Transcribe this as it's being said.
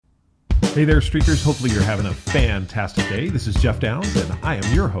Hey there, Streakers. Hopefully you're having a fantastic day. This is Jeff Downs, and I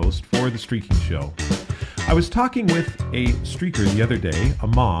am your host for The Streaking Show. I was talking with a streaker the other day, a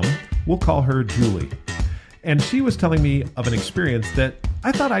mom. We'll call her Julie. And she was telling me of an experience that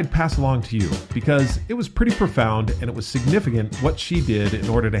I thought I'd pass along to you because it was pretty profound and it was significant what she did in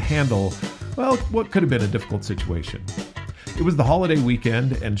order to handle, well, what could have been a difficult situation. It was the holiday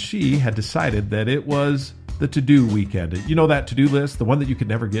weekend, and she had decided that it was the to-do weekend. You know, that to-do list, the one that you could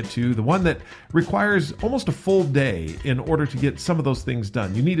never get to, the one that requires almost a full day in order to get some of those things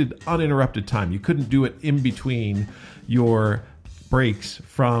done. You needed uninterrupted time. You couldn't do it in between your breaks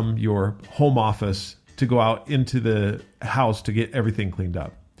from your home office to go out into the house to get everything cleaned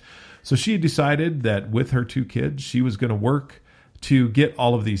up. So she decided that with her two kids, she was going to work to get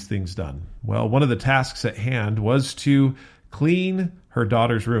all of these things done. Well, one of the tasks at hand was to clean her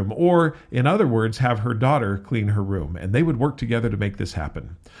daughter's room, or in other words, have her daughter clean her room, and they would work together to make this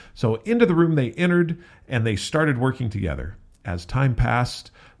happen. So into the room they entered, and they started working together. As time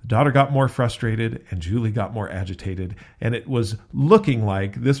passed, the daughter got more frustrated, and Julie got more agitated, and it was looking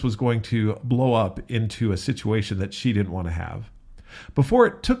like this was going to blow up into a situation that she didn't want to have. Before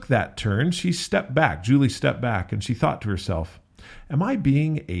it took that turn, she stepped back. Julie stepped back, and she thought to herself, am I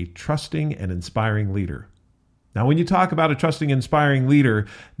being a trusting and inspiring leader? Now, when you talk about a trusting, inspiring leader,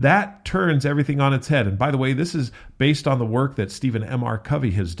 that turns everything on its head. And by the way, this is based on the work that Stephen M.R.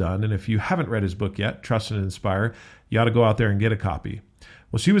 Covey has done. And if you haven't read his book yet, Trust and Inspire, you ought to go out there and get a copy.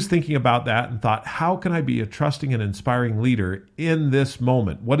 Well, she was thinking about that and thought, how can I be a trusting and inspiring leader in this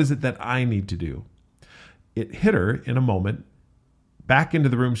moment? What is it that I need to do? It hit her in a moment. Back into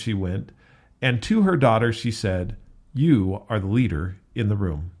the room she went. And to her daughter, she said, you are the leader in the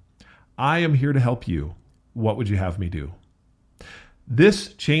room. I am here to help you. What would you have me do?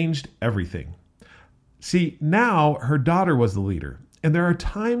 This changed everything. See, now her daughter was the leader. And there are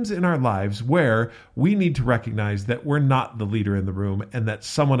times in our lives where we need to recognize that we're not the leader in the room and that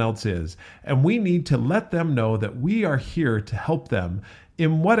someone else is. And we need to let them know that we are here to help them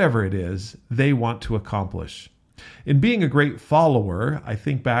in whatever it is they want to accomplish. In being a great follower, I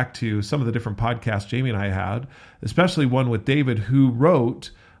think back to some of the different podcasts Jamie and I had, especially one with David who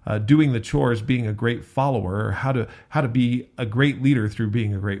wrote doing the chores, being a great follower, or how to be a great leader through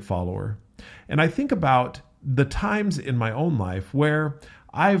being a great follower. And I think about the times in my own life where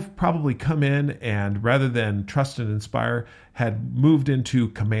I've probably come in and rather than trust and inspire, had moved into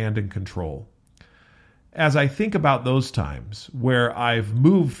command and control. As I think about those times where I've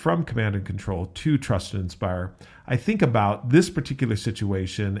moved from command and control to trust and inspire, I think about this particular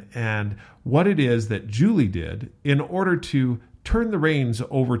situation and what it is that Julie did in order to turn the reins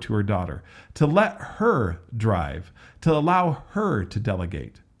over to her daughter, to let her drive, to allow her to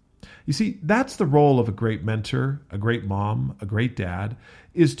delegate. You see, that's the role of a great mentor, a great mom, a great dad,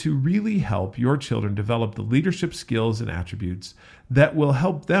 is to really help your children develop the leadership skills and attributes that will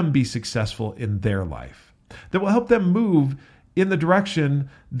help them be successful in their life, that will help them move in the direction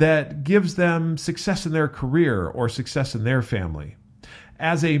that gives them success in their career or success in their family.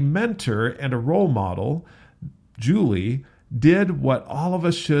 As a mentor and a role model, Julie did what all of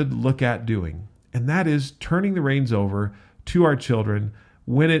us should look at doing, and that is turning the reins over to our children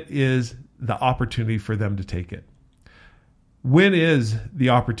when it is the opportunity for them to take it. When is the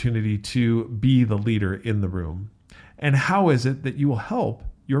opportunity to be the leader in the room? And how is it that you will help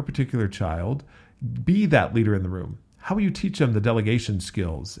your particular child be that leader in the room? How will you teach them the delegation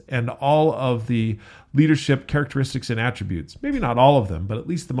skills and all of the leadership characteristics and attributes? Maybe not all of them, but at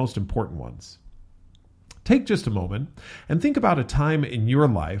least the most important ones. Take just a moment and think about a time in your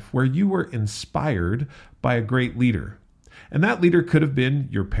life where you were inspired by a great leader. And that leader could have been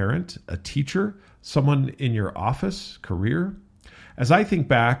your parent, a teacher, someone in your office, career. As I think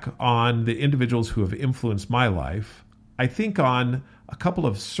back on the individuals who have influenced my life, I think on a couple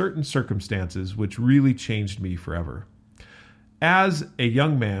of certain circumstances which really changed me forever. As a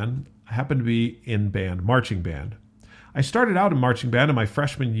young man, I happened to be in band, marching band. I started out in marching band in my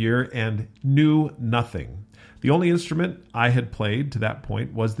freshman year and knew nothing. The only instrument I had played to that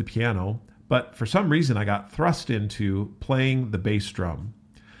point was the piano, but for some reason I got thrust into playing the bass drum.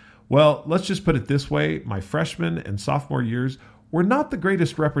 Well, let's just put it this way, my freshman and sophomore years were not the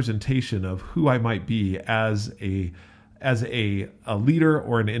greatest representation of who I might be as a leader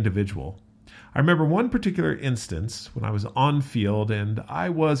or an individual. I remember one particular instance when I was on field and I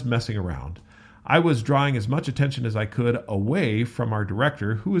was messing around. I was drawing as much attention as I could away from our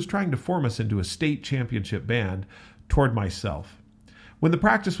director, who was trying to form us into a state championship band, toward myself. When the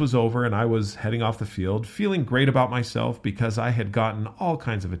practice was over and I was heading off the field, feeling great about myself because I had gotten all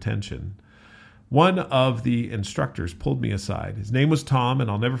kinds of attention, one of the instructors pulled me aside. His name was Tom, and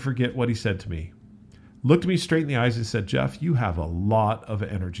I'll never forget what he said to me. Looked me straight in the eyes and said, "Jeff, you have a lot of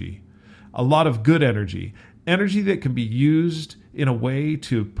energy, a lot of good energy that can be used in a way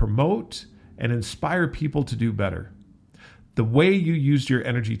to promote and inspire people to do better. The way you used your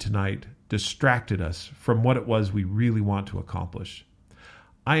energy tonight distracted us from what it was we really want to accomplish.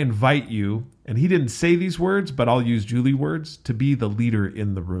 I invite you," and he didn't say these words, but I'll use Julie words, "to be the leader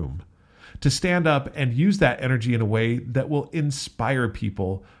in the room, to stand up and use that energy in a way that will inspire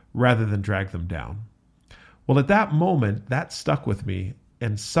people rather than drag them down." Well, at that moment, that stuck with me,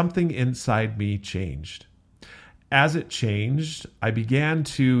 and something inside me changed. As it changed, I began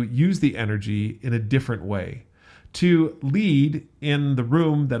to use the energy in a different way, to lead in the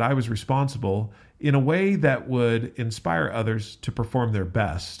room that I was responsible in a way that would inspire others to perform their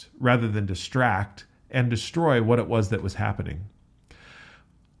best rather than distract and destroy what it was that was happening.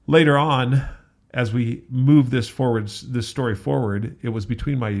 Later on, as we move this story forward, it was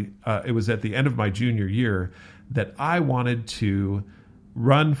it was at the end of my junior year that I wanted to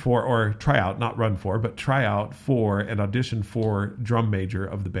try out for and audition for drum major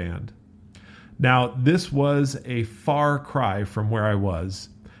of the band. Now, this was a far cry from where I was,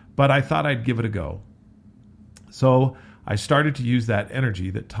 but I thought I'd give it a go. So I started to use that energy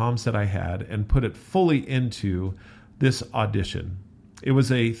that Tom said I had and put it fully into this audition. It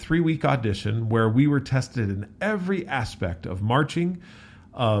was a 3-week audition where we were tested in every aspect of marching,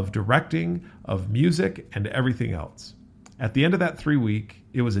 of directing, of music, and everything else. At the end of that 3-week,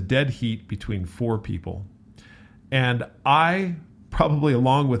 it was a dead heat between 4 people. And I, probably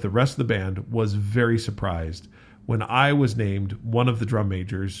along with the rest of the band, was very surprised when I was named one of the drum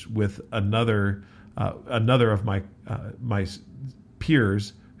majors with another of my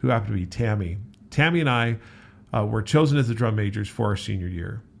peers, who happened to be Tammy. Tammy and I were chosen as the drum majors for our senior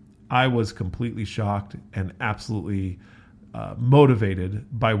year. I was completely shocked and absolutely motivated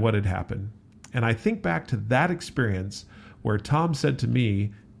by what had happened. And I think back to that experience where Tom said to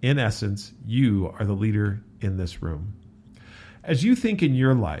me, in essence, "You are the leader in this room." As you think in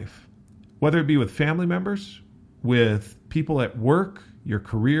your life, whether it be with family members, with people at work, your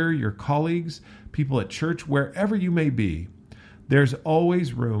career, your colleagues, people at church, wherever you may be, there's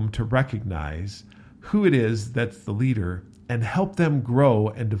always room to recognize who it is that's the leader and help them grow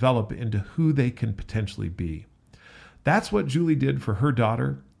and develop into who they can potentially be. That's what Julie did for her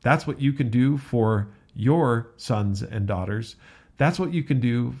daughter. That's what you can do for your sons and daughters. That's what you can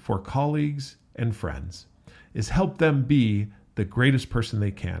do for colleagues and friends, is help them be the greatest person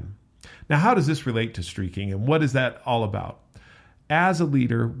they can. Now, how does this relate to streaking, and what is that all about? As a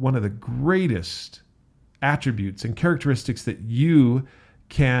leader, one of the greatest attributes and characteristics that you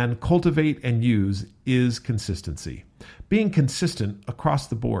can cultivate and use is consistency. Being consistent across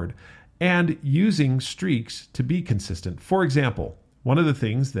the board and using streaks to be consistent. For example, one of the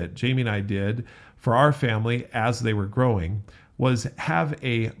things that Jamie and I did for our family as they were growing was have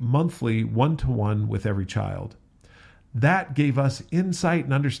a monthly 1-to-1 with every child. That gave us insight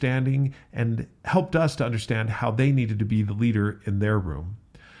and understanding and helped us to understand how they needed to be the leader in their room.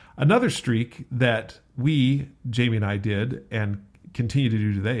 Another streak that Jamie and I did and continue to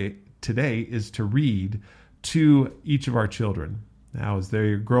do today is to read to each of our children. Now, as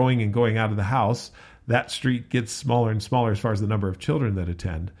they're growing and going out of the house, that streak gets smaller and smaller as far as the number of children that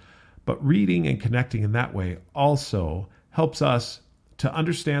attend. But reading and connecting in that way also helps us to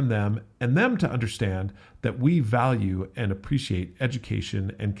understand them and them to understand that we value and appreciate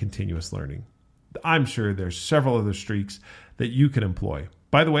education and continuous learning. I'm sure there's several other streaks that you can employ.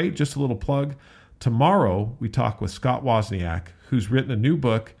 By the way, just a little plug. Tomorrow we talk with Scott Wozniak, who's written a new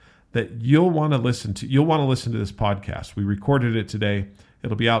book that you'll want to listen to. You'll want to listen to this podcast. We recorded it today.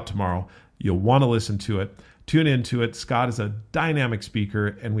 It'll be out tomorrow. You'll want to listen to it. Tune into it. Scott is a dynamic speaker,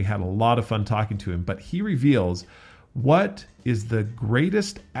 and we had a lot of fun talking to him. But he reveals what is the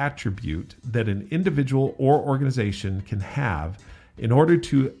greatest attribute that an individual or organization can have in order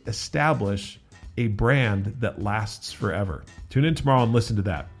to establish a brand that lasts forever. Tune in tomorrow and listen to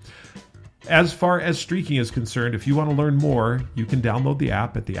that. As far as streaking is concerned, if you want to learn more, you can download the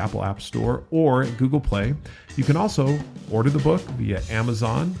app at the Apple App Store or Google Play. You can also order the book via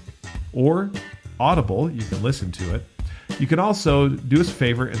Amazon or Audible. You can listen to it. You can also do us a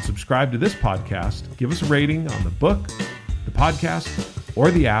favor and subscribe to this podcast. Give us a rating on the book, the podcast, or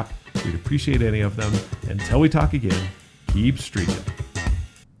the app. We'd appreciate any of them. Until we talk again, keep streaking.